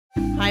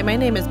Hi, my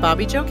name is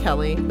Bobby Jo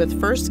Kelly with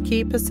First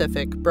Key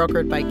Pacific,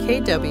 brokered by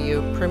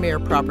KW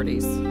Premier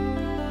Properties.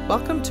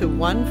 Welcome to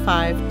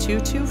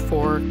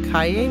 15224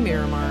 Calle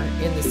Miramar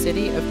in the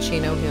city of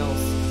Chino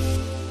Hills.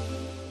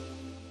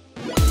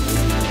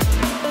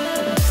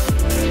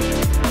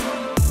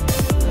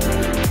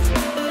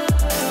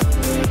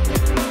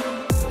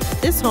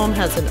 This home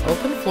has an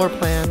open floor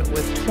plan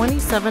with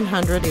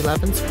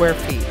 2,711 square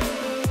feet.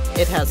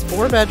 It has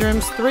 4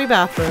 bedrooms, 3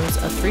 bathrooms,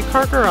 a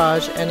 3-car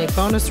garage, and a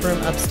bonus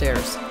room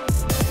upstairs.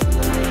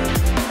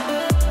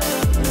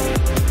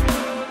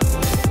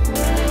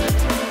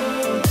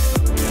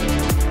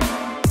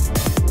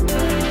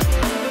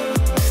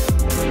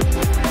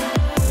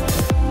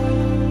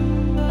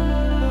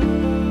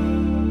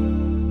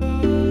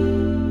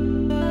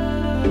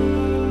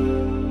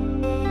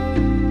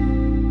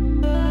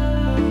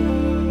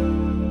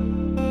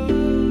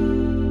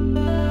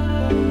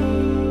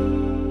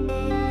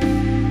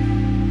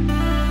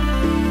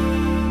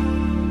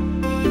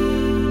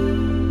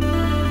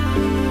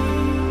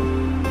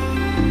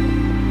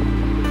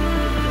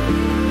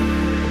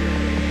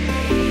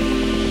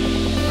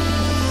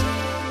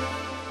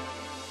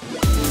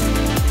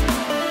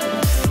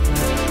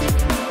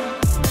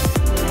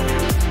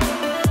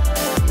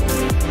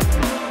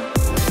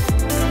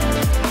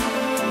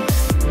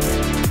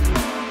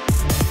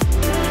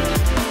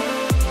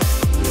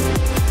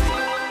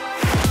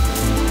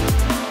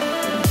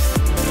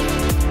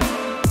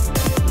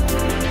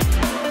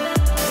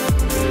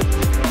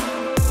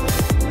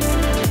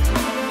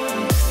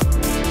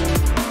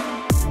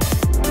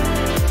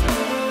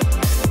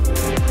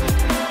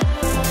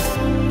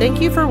 Thank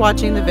you for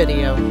watching the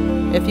video.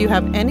 If you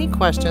have any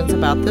questions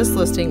about this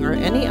listing or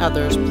any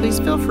others, please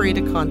feel free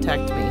to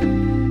contact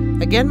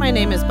me. Again, my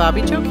name is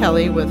Bobby Jo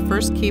Kelly with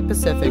First Key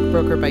Pacific,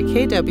 brokered by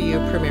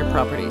KW Premier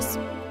Properties.